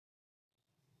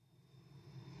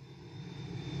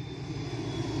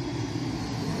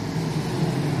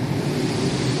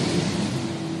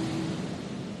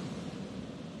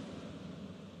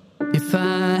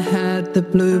had the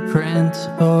blueprint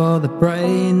or the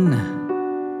brain,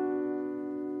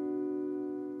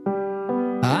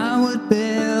 I would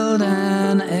build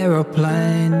an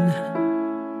aeroplane.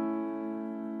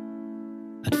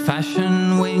 I'd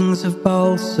fashion wings of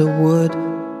balsa wood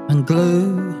and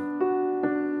glue,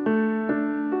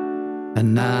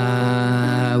 and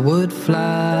I would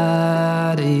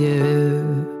fly to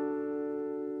you.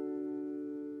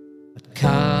 I'd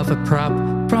carve a prop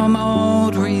from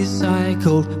old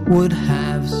recycled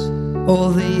would-haves,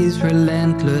 all these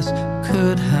relentless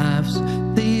could-haves,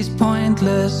 these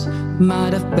pointless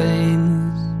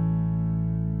might-have-beens.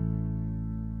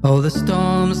 Oh, the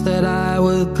storms that I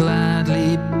will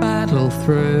gladly battle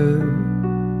through,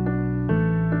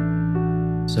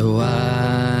 so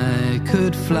I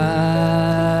could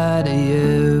fly to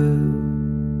you.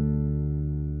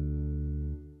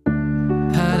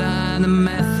 Had I the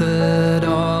method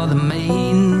or the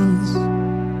means,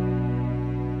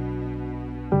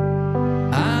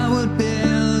 I would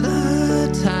build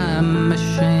a time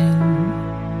machine,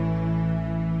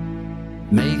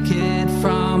 make it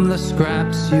from the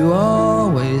scraps you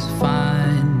always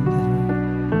find,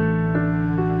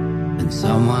 and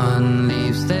someone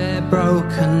leaves their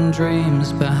broken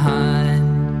dreams behind.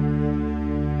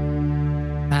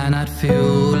 And I'd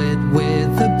fuel it with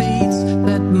the beats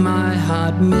that my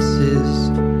heart misses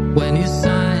when you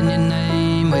sign your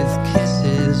name with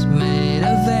kisses made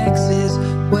of X's.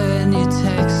 When you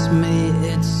text me,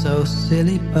 it's so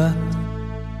silly, but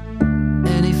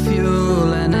any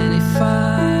fuel and any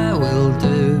fire will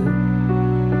do.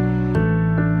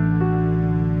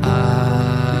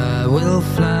 I will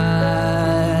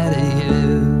fly to you.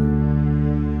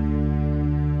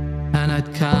 And I'd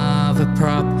carve a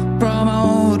prop from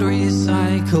old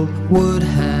recycled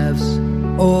would-haves,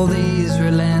 all these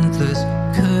relentless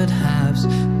could-haves,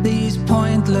 these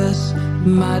pointless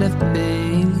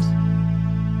might-have-beens.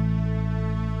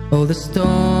 Oh, the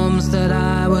storms that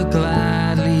I would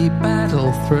gladly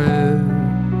battle through,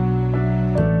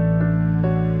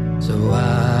 so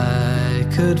I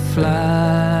could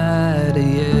fly to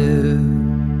you.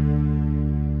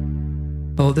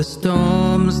 Oh, the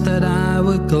storms that I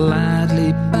would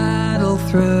gladly battle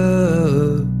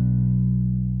through,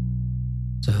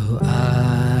 so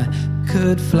I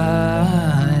could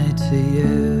fly to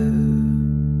you.